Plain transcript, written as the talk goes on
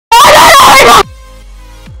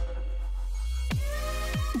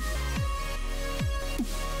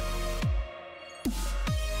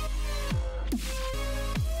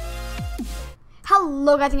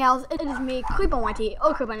Hello guys and gals, it is me, Creepon YT,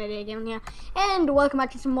 or Creepon Gaming here, and welcome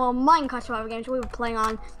back to some more Minecraft survival games. We were playing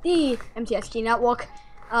on the MCSG network,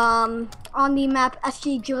 on the map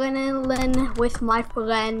SG Adrenaline with my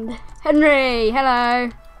friend Henry. Hello.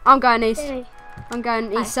 I'm going east. Hey. I'm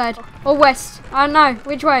going east side or west. I don't know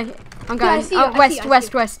which way. I'm going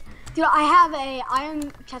west. Dude, I have a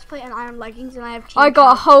iron chest plate and iron leggings, and I have. I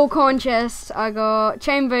got a whole corn chest. I got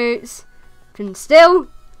chain boots, flint steel,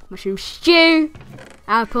 mushroom stew,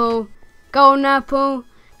 apple, golden apple,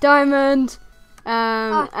 diamond,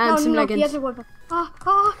 and some leggings.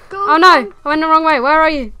 Oh no! I went the wrong way. Where are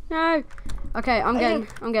you? No. Okay, I'm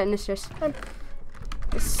getting this chest. No,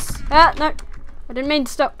 I didn't mean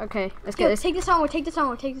to stop. Okay, let's get this. Take this armor.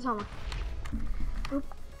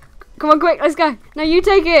 Come on, quick, let's go. No, you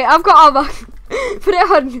take it. I've got armor. Put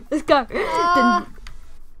it on. Let's go.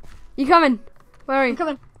 You coming? Where are you? I'm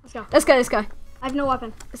coming. Let's go. Let's go. I have no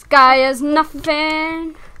weapon. This guy has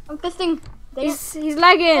nothing. I'm fisting. He's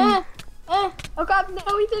lagging. Oh crap,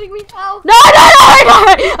 no, he's hitting me. Ow. No.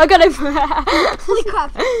 I got him. Holy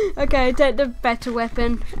crap. Okay, take the better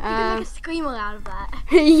weapon. You can make a screamer out of that.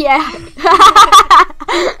 Yeah.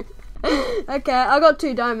 Okay, I got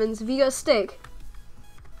 2 diamonds. Have you got a stick?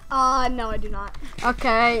 No, I do not.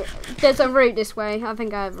 Okay, there's a route this way. I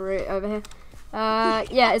think I have a route over here.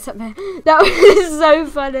 Yeah, it's up here. That was so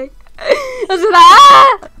funny. I was like,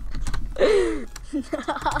 ah!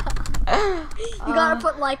 You gotta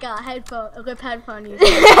put like a lip headphone.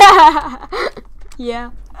 Yeah.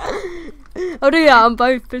 I'll do that on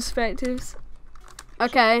both perspectives.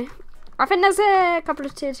 Okay. I think there's a couple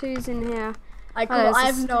of tier 2s in here. I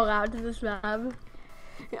have no route to this map.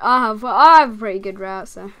 I have a pretty good route,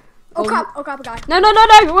 so. Oh crap, a guy. No,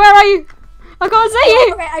 where are you? I can't see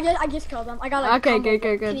you. Okay, I just killed him. I got like okay,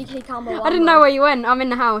 good. Can you combo I didn't know where you went. I'm in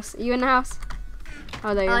the house. Are you in the house?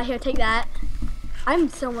 Oh, there you go. Here, take that. I'm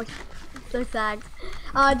so sagged.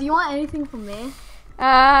 Do you want anything from me?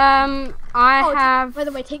 I have. By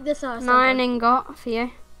the way, take this. 9 ingot for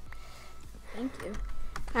you. Thank you.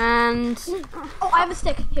 And. Oh, I have a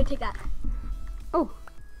stick. Here, take that. Oh.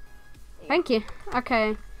 Thank you.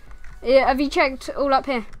 Okay. Yeah, have you checked all up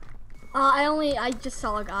here? I just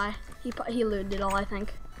saw a guy. He looted it all, I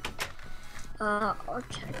think. I'll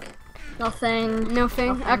check. Nothing.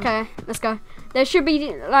 Okay, let's go. There should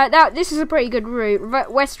be like that. This is a pretty good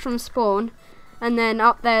route west from spawn, and then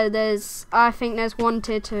up there I think there's 1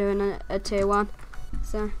 tier 2 and a tier 1.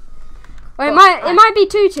 So, well, it might be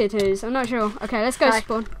 2 tier 2s. I'm not sure. Okay, let's go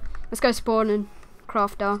spawn. Let's go spawn and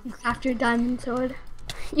craft our. After a diamond sword.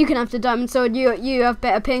 You can have the diamond sword. You have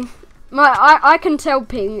better ping. I can tell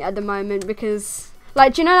ping at the moment because,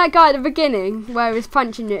 like, do you know that guy at the beginning where he was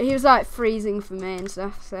punching it? He was like freezing for me and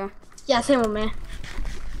stuff. So. Yeah, same with me.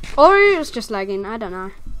 Or he was just lagging. I don't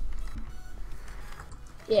know.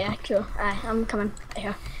 Yeah, true. Alright, I'm coming.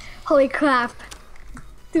 Here. Holy crap,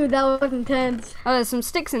 dude, that was intense. Oh, there's some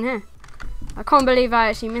sticks in here. I can't believe I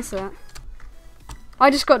actually missed that. I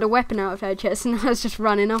just got the weapon out of her chest and I was just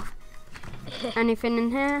running off. Anything in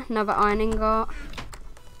here? Another iron ingot.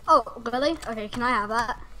 Oh, really? Okay, can I have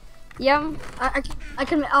that? Yeah. I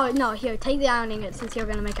can. Oh no, here, take the iron ingot since you're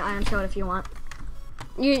gonna make an iron sword if you want.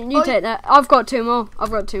 You take that. I've got 2 more.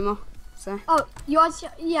 So. Oh, you also,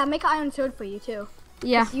 yeah, make an iron sword for you too.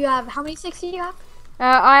 Yeah. You have how many sticks do you have?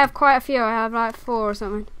 I have quite a few. I have like 4 or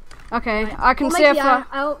something. Okay, right. I can see if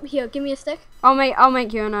here, give me a stick. I'll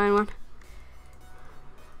make you an iron one.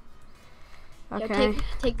 Okay. Here,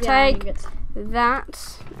 take the iron ingots.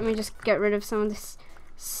 That. Let me just get rid of some of this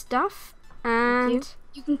stuff. And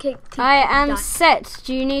you can kick. I am set.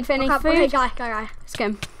 Do you need any food? Okay, guy. Let's get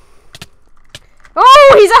him.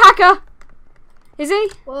 Oh, he's a hacker. Is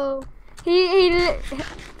he? Whoa.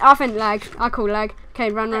 I think lag. I call lag.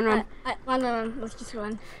 Okay, run. Run. Let's just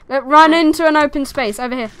run. Run into an open space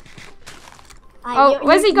over here.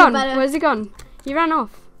 Where's he gone? Where's he gone? He ran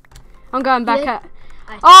off. I'm going back at.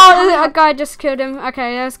 Oh, a guy just killed him.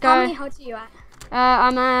 Okay, let's go. How many hearts are you at?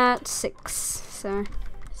 I'm at 6. So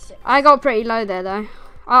 6. I got pretty low there though.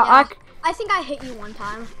 I think I hit you one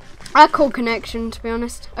time. I call connection, to be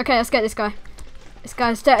honest. Okay, let's get this guy. This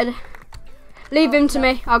guy's dead. Leave him to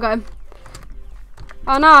me. I'll get him.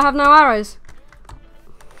 Oh no, I have no arrows.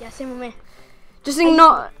 Yeah, same with me. Just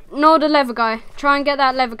ignore the leather guy. Try and get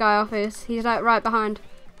that leather guy off his. He's like right behind.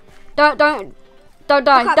 Don't die. Don't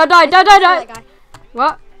die.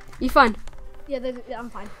 What? You fine? Yeah,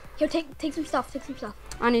 I'm fine. Here, take some stuff.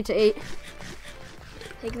 I need to eat.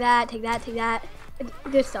 Take that.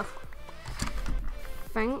 Good stuff.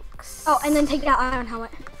 Thanks. Oh, and then take that iron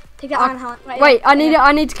helmet. Iron helmet. Right, wait, I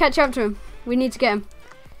need to catch up to him. We need to get him.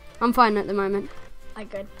 I'm fine at the moment.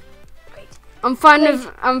 Good. Great. I'm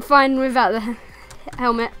fine without the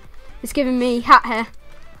helmet. It's giving me hat hair.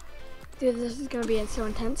 Dude, this is gonna be so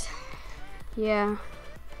intense. Yeah.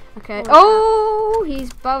 Okay. Oh,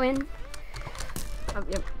 he's bowing. Oh,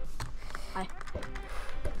 yep. Hi.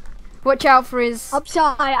 Watch out for his.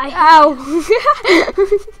 Upside. Ow!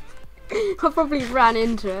 I probably ran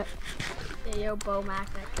into it. Yeah, yo, bow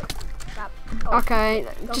magnet. Crap. Okay.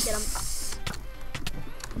 Don't get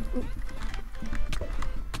him.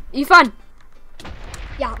 You fine?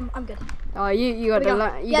 Yeah, I'm good. Oh, you got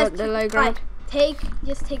the low ground. Right,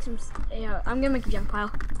 just take some. Yeah, I'm gonna make a junk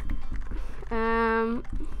pile.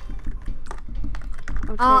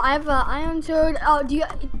 I have an iron sword. Oh, do you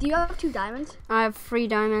have 2 diamonds? I have 3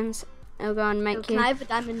 diamonds. I'll go and make you. Can I have a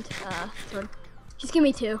diamond sword? Just give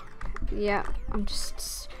me 2. Yeah, I'm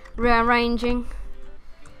just rearranging.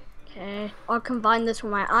 Okay, I'll combine this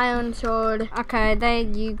with my iron sword. Okay, there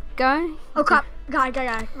you go. Oh crap! Guy,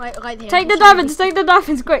 right here. Take the diamonds,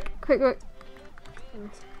 quick.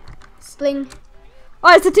 Sling.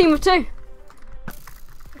 Oh, it's a team of 2.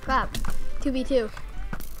 Crap. 2v2.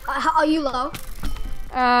 Are you low?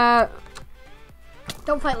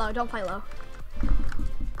 Don't fight low.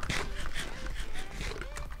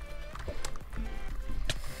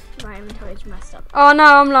 My inventory's messed up. Oh no,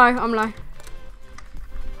 I'm low.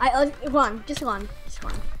 Run, just run.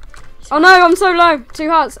 Oh no, I'm so low. 2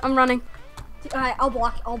 hearts. I'm running. Alright, I'll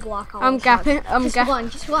block. I'm gapping.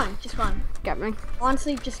 Just run. Gapping.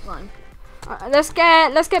 Honestly, just run. Let's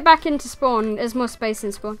get back into spawn. There's more space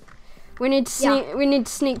in spawn. We need to sneak. Yeah. We need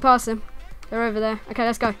to sneak past them. They're over there. Okay,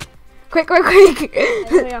 let's go. Quick! There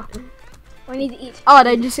we go. We need to eat. Oh,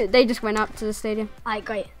 they just went up to the stadium. Alright,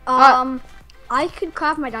 great. I could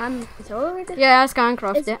craft my diamond sword right there. Yeah, let's go and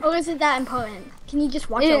craft it. Or is it that important? Can you just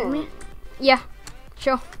watch over me? Yeah,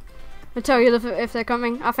 sure. I'll tell you if they're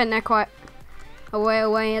coming. I think they're quite a way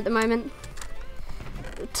away at the moment.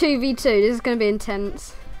 2v2. This is gonna be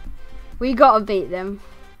intense. We gotta beat them.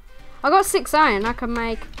 I got 6 iron. I can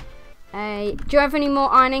make a. Do you have any more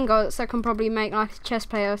iron ingots? I can probably make like a chest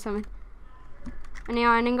plate or something. Any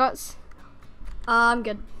iron ingots? I'm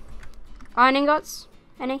good. Iron ingots?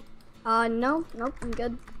 Any? Nope, I'm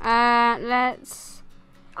good. Let's.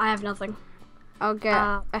 I have nothing. I'll get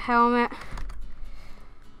a helmet.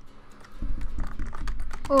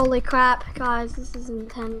 Holy crap, guys! This is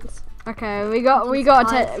intense. Okay, we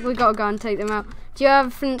gotta go and take them out. Do you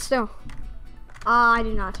have flint still? I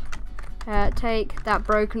do not. Take that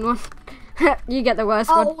broken one. You get the worst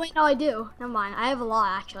one. Oh wait, no, I do. Never mind. I have a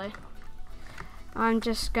lot actually. I'm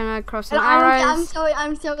just gonna cross some arrows.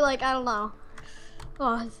 I'm so like I don't know.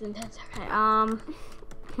 Oh, this is intense. Okay. I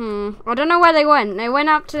don't know where they went. They went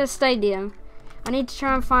up to the stadium. I need to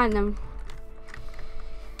try and find them.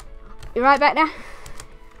 You right back there?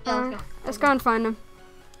 Yeah, let's go and find them.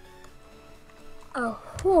 Oh,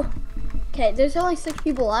 whew. Okay. There's only 6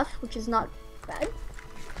 people left, which is not bad.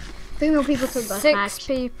 3 more people to the match. 6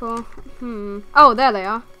 people. Oh, there they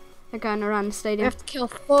are. They're going around the stadium. We have to kill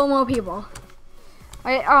 4 more people.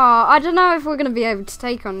 I don't know if we're gonna be able to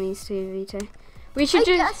take on these 2v2. We should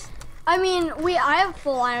I mean, I have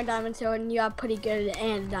full iron diamond sword, and you have pretty good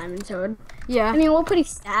and diamond sword. Yeah. I mean, we're pretty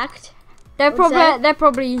stacked. They're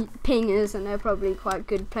probably pingers, and they're probably quite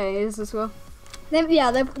good players as well. They're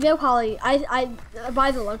probably.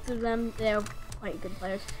 By the looks of them, they're quite good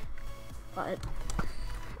players. But.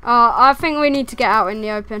 I think we need to get out in the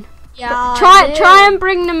open. Yeah. Try and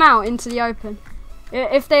bring them out into the open.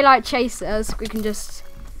 If they like chase us, we can just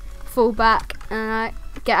fall back and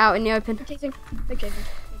get out in the open. They're chasing.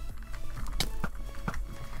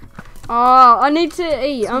 Oh, I need to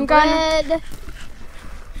eat. I'm going.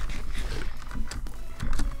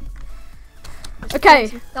 Okay.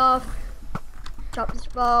 Stuff. Drop this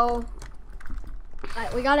bow.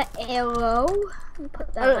 Alright, we got an arrow.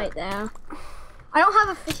 Put that right there. I don't have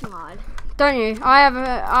a fishing rod. Don't you?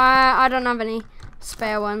 I don't have any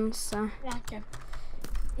spare ones. So. Yeah, okay.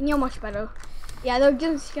 And you're much better. Yeah, they're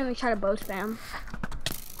just gonna try to bow spam.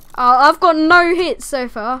 Oh, I've got no hits so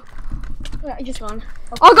far. Yeah, just one.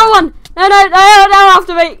 Okay. Oh, got one! No,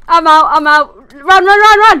 after me! I'm out! Run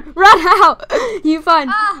out! You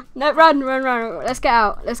fine? No, run! Let's get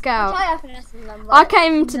out! I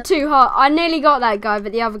came to 2 hearts. I nearly got that guy,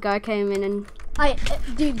 but the other guy came in and.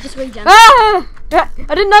 Dude, just regen. I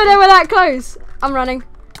didn't know they were that close. I'm running.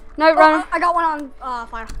 No, run. I got one on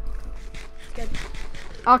fire. It's good.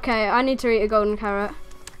 Okay, I need to eat a golden carrot.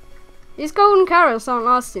 These golden carrots aren't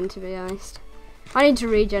lasting, to be honest. I need to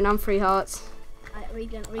regen. I'm 3 hearts.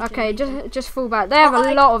 Regen. Okay, just fall back. They have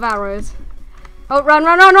a lot of arrows. Oh, run!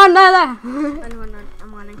 There. Run.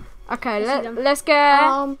 I'm running. Okay, let's get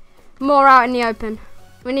more out in the open.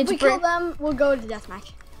 We need if to we kill them, we'll go to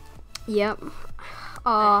deathmatch. Yep.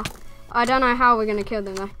 I don't know how we're gonna kill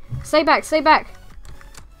them though. Stay back, stay back.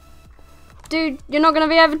 Dude, you're not gonna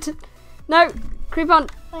be able to. No, creep on.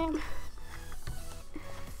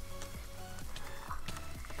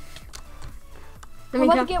 Let me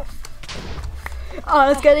go. Oh,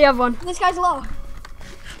 let's get the other one. This guy's low.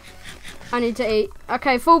 I need to eat.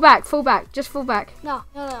 Okay, fall back, just fall back. No.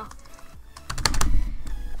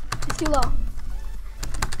 It's too low.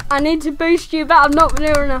 I need to boost you, but I'm not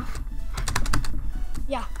near enough.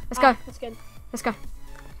 Yeah. Let's go. That's good. Let's go.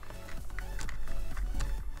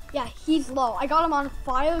 Yeah, he's low. I got him on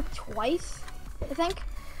fire twice, I think.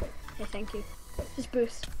 Okay, thank you. Just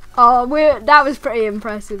boost. Oh, that was pretty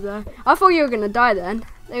impressive though. I thought you were gonna die then.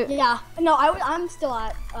 Yeah. No, I'm still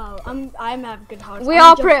at. I'm at good heart. We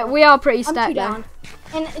are pretty stacked down.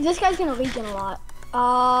 And this guy's gonna regen a lot.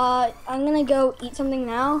 I'm gonna go eat something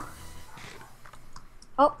now.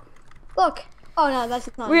 Oh, look. Oh no, that's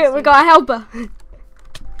not. We got a helper.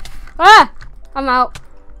 Ah, I'm out.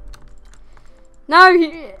 No.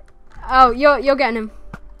 Oh, you're getting him.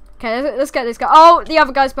 Okay, let's get this guy. Oh, the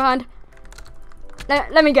other guy's behind.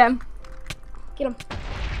 Let me get him. Get him.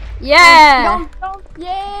 Yeah.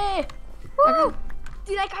 Yeah. Woo.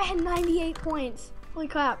 Dude, that guy had 98 points. Holy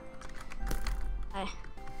crap. Hey.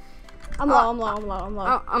 I'm low.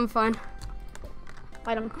 Oh, I'm fine.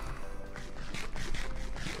 Fight him.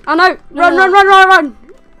 Oh no! Run! Run.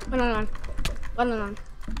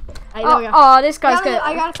 Alright, there we go. Oh, this guy's good.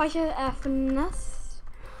 I gotta fight you finesse.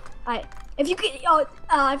 Alright. If you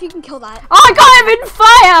can kill that. Oh, I got him in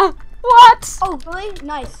fire! What? Oh, really?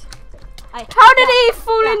 Nice. How did he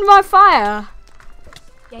fall in my fire?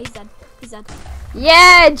 Yeah, he's dead.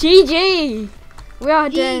 Yeah, GG. We are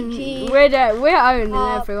GG. We're owning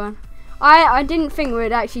everyone. I didn't think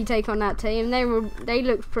we'd actually take on that team. They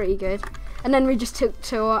looked pretty good. And then we just took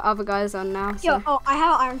 2 other guys on now. So. Yo, I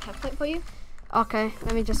have an iron chest plate for you. Okay,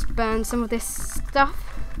 let me just burn some of this stuff.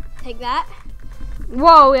 Take that.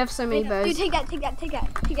 Whoa, we have so many bows. Dude, take that.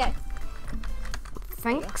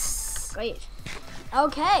 Thanks. Great.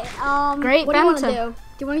 Okay. Great what do you want to banter. do? Do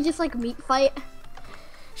you want to just like meat fight?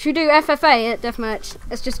 Should we do FFA at deathmatch?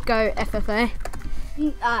 Let's just go FFA.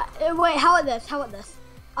 Wait. How about this?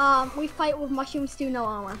 We fight with mushroom stew, no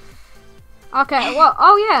armor. Okay. Well.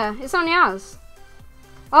 Oh yeah. It's only us.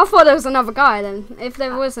 I thought there was another guy then. If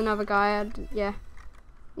there was another guy, yeah.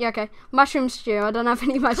 Yeah, okay. Mushroom stew. I don't have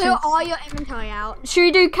any mushrooms. Clear all your inventory out. Should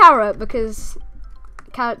we do carrot? Because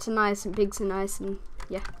carrots are nice and pigs are nice and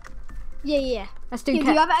yeah. Yeah. Let's do carrot.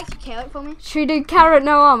 Do you have an extra carrot for me? Should we do carrot,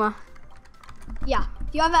 no armor? Yeah.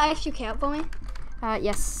 Do you have an extra carrot for me?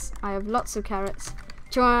 Yes. I have lots of carrots.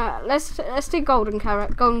 Do you wanna, let's do golden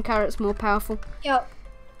carrot. Golden carrot's more powerful. Yo.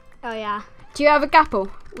 Oh yeah. Do you have a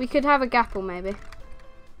gapple? We could have a gapple maybe.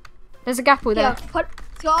 There's a gapple there. Yeah, put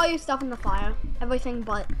all your stuff in the fire. Everything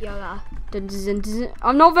but your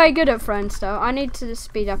I'm not very good at throwing stuff. I need to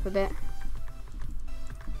speed up a bit.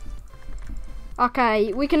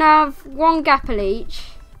 Okay, we can have 1 gapple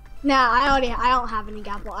each. Nah, I don't have any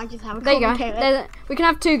gapple. I just have a golden carrot. There you go. We can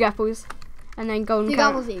have 2 gapples. And then golden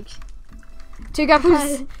carrots. 2 gapples each. 2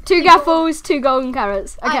 gapples, 2 gapples, 2 golden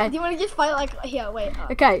carrots. Okay. Do you want to just fight like here? Wait.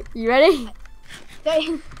 Okay, you ready?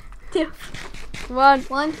 3, 2, 1,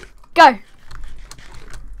 go.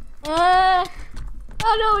 Oh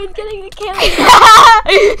no, he's getting the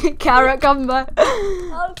carrot. Carrot combo.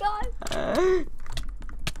 Oh god.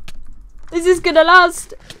 Is this gonna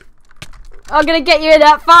last? I'm gonna get you in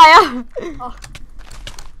that fire. Oh.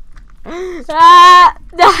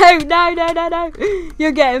 No.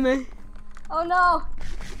 You're getting me. Oh no.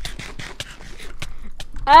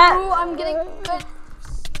 Oh, I'm getting good.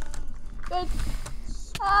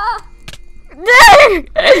 No!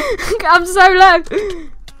 I'm so low.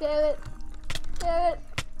 Damn it.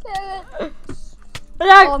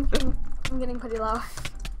 No. Oh, I'm getting pretty low.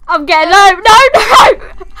 I'm getting low. No.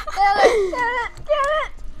 Damn it.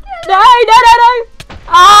 No.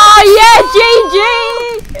 Oh yeah, GG.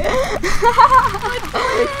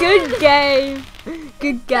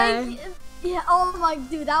 Good game. Yeah. Oh my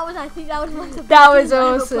dude, I think that was one of the best That was games I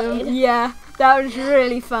ever awesome. played. Yeah, that was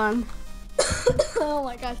really fun. Oh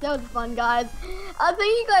my gosh, that was fun, guys. Thank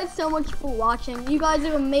you guys so much for watching. You guys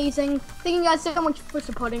are amazing. Thank you guys so much for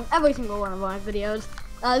supporting every single one of my videos.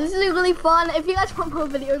 This is really fun. If you guys want more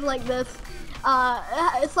videos like this,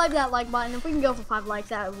 slide that like button. If we can go for 5 likes,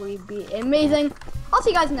 that would be amazing. I'll see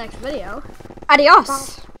you guys in the next video. Adios.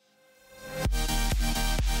 Bye.